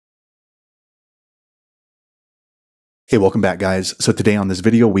Hey, welcome back guys. So today on this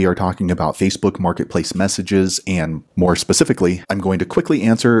video, we are talking about Facebook Marketplace messages, and more specifically, I'm going to quickly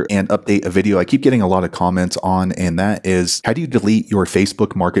answer and update a video I keep getting a lot of comments on, and that is, how do you delete your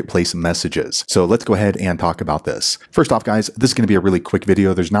Facebook Marketplace messages? So let's go ahead and talk about this. First off guys, this is going to be a really quick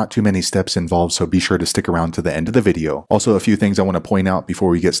video. There's not too many steps involved, so be sure to stick around to the end of the video. Also, a few things I want to point out before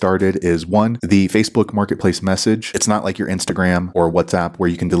we get started is one, the Facebook Marketplace message, it's not like your Instagram or WhatsApp where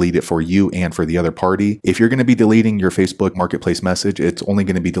you can delete it for you and for the other party. If you're going to be deleting your Facebook Marketplace message, it's only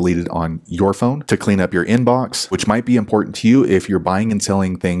going to be deleted on your phone to clean up your inbox, which might be important to you if you're buying and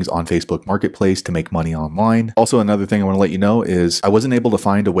selling things on Facebook Marketplace to make money online. Also, another thing I want to let you know is I wasn't able to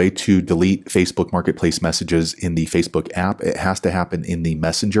find a way to delete Facebook Marketplace messages in the Facebook app. It has to happen in the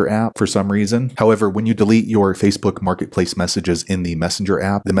Messenger app for some reason. However, when you delete your Facebook Marketplace messages in the Messenger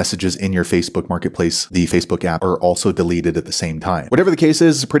app, the messages in your Facebook Marketplace, the Facebook app, are also deleted at the same time. Whatever the case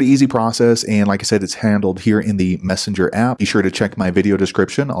is, it's a pretty easy process, and like I said, it's handled here in the Messenger app. Be sure to check my video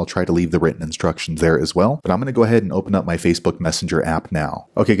description. I'll try to leave the written instructions there as well. But I'm going to go ahead and open up my Facebook Messenger app now.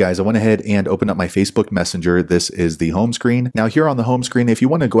 Okay guys, I went ahead and opened up my Facebook Messenger. This is the home screen. Now here on the home screen, if you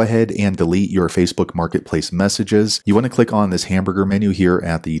want to go ahead and delete your Facebook Marketplace messages, you want to click on this hamburger menu here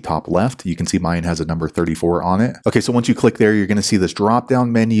at the top left. You can see mine has a number 34 on it. Okay, so once you click there, you're going to see this drop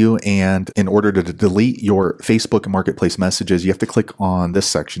down menu, and in order to delete your Facebook Marketplace messages, you have to click on this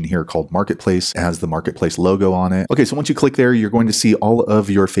section here called Marketplace. It has the Marketplace logo on it. Okay, so once you click there, you're going to see all of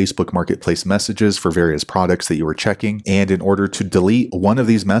your Facebook Marketplace messages for various products that you were checking. And in order to delete one of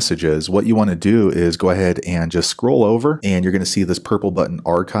these messages, what you want to do is go ahead and just scroll over, and you're going to see this purple button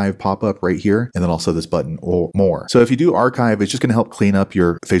Archive pop up right here, and then also this button More. So if you do Archive, it's just going to help clean up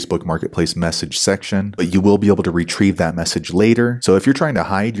your Facebook Marketplace message section, but you will be able to retrieve that message later. So if you're trying to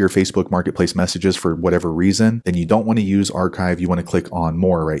hide your Facebook Marketplace messages for whatever reason, then you don't want to use Archive. You want to click on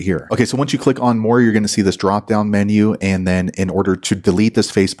More right here. Okay, so once you click on More, you're going to see this drop down menu, and then in order to delete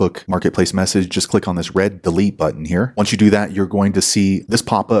this Facebook Marketplace message, just click on this red delete button here. Once you do that, you're going to see this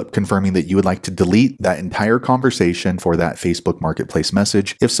pop up confirming that you would like to delete that entire conversation for that Facebook Marketplace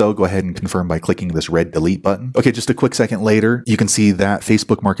message. If so, go ahead and confirm by clicking this red delete button. Okay, just a quick second later, you can see that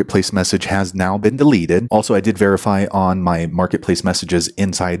Facebook Marketplace message has now been deleted. Also, I did verify on my Marketplace messages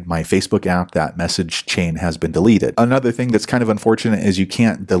inside my Facebook app that message chain has been deleted. Another thing that's kind of unfortunate is you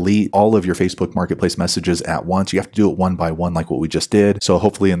can't delete all of your Facebook Marketplace messages at once. You have to do it one by one like what we just did. So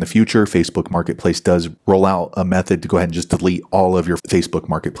hopefully in the future, Facebook Marketplace does roll out a method to go ahead and just delete all of your Facebook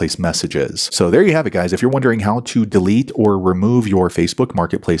Marketplace messages. So there you have it guys. If you're wondering how to delete or remove your Facebook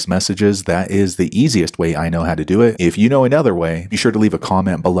Marketplace messages, that is the easiest way I know how to do it. If you know another way, be sure to leave a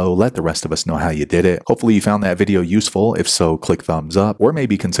comment below. Let the rest of us know how you did it. Hopefully you found that video useful. If so, click thumbs up or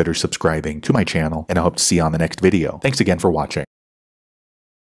maybe consider subscribing to my channel, and I hope to see you on the next video. Thanks again for watching.